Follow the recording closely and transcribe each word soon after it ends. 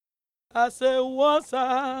I said once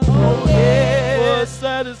I was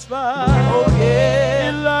satisfied.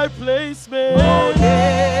 In thy placement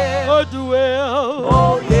or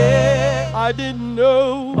dwell. I didn't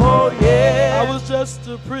know. I was just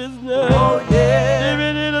a prisoner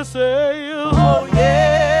living in a cell.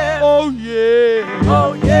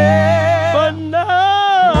 But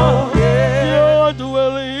now you're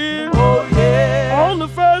dwelling on the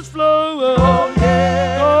first floor.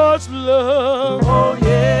 God's love.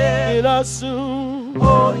 And I soon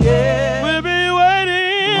will be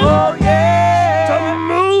waiting to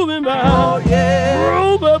move in my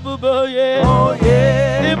room up above.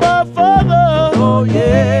 In my Father's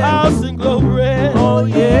house in glory.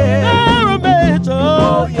 There a mansion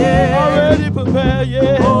already prepared.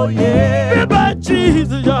 Built by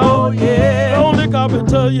Jesus, y'all. Only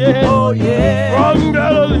carpenter, from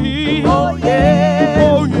Galilee. But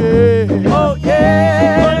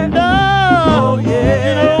now, you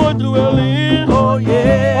know what dwelling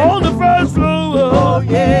on the first floor.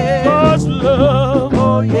 God's love.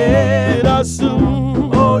 And I soon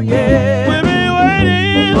will be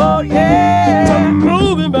waiting to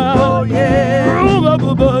move in my room up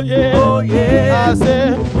above. I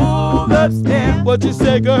said, move upstairs. What you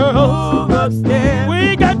say, girl? Move upstairs.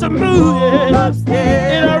 We got to move in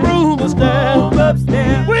our room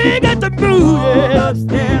upstairs. We got to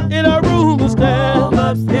move in our room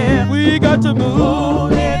upstairs. We got to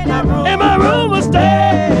move in my room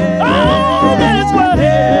upstairs. Oh, that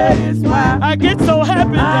is why I get so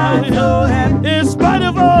happy down here. In spite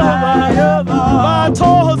of all my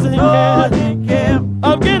toils and care.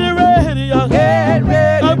 I'm getting ready, y'all. I'm getting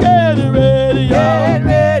ready.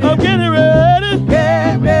 I'm getting ready.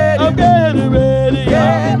 I'm getting ready.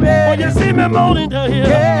 When you see me moaning down here,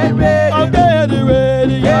 I'm getting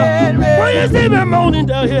ready. When you see me moaning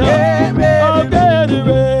down here, I'm getting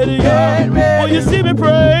ready. When you see me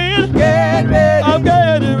praying, I'm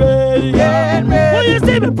getting ready. When you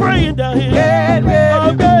see me praying down here,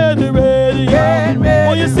 I'm getting ready.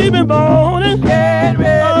 When you see me moaning,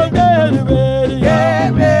 I'm getting ready.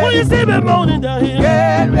 When you see me moaning down here,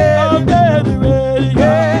 I'm getting ready.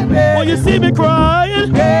 When you see me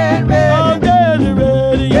crying, I'm getting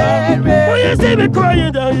ready. When you see me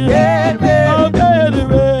crying down here, I'm getting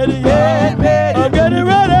ready. I'm getting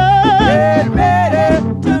ready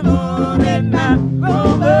to move in my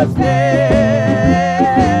room upstairs.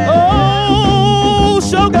 Oh,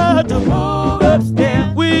 sure got to move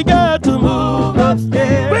upstairs. We got to move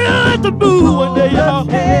upstairs. We got to move one day, y'all,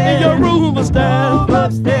 in your room upstairs.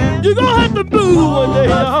 You gonna have to move one day,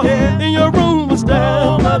 y'all, in your room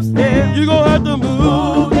upstairs. You gonna have to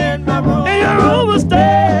move in my room, in your room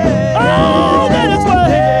upstairs. Oh, that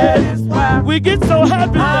is why we get so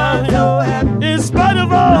happy now, in spite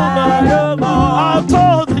of all our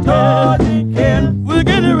toils and care. We're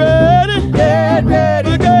getting ready. We're getting ready.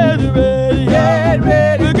 We're getting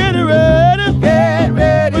ready.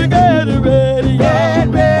 We're getting ready.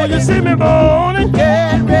 When you see me moaning,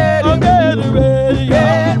 I'm getting ready.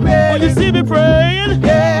 When you see me praying,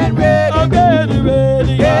 I'm getting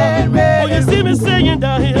ready. When you see me singing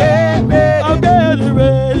down here, I'm getting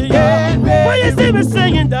ready. When you see me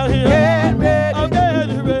singing down here,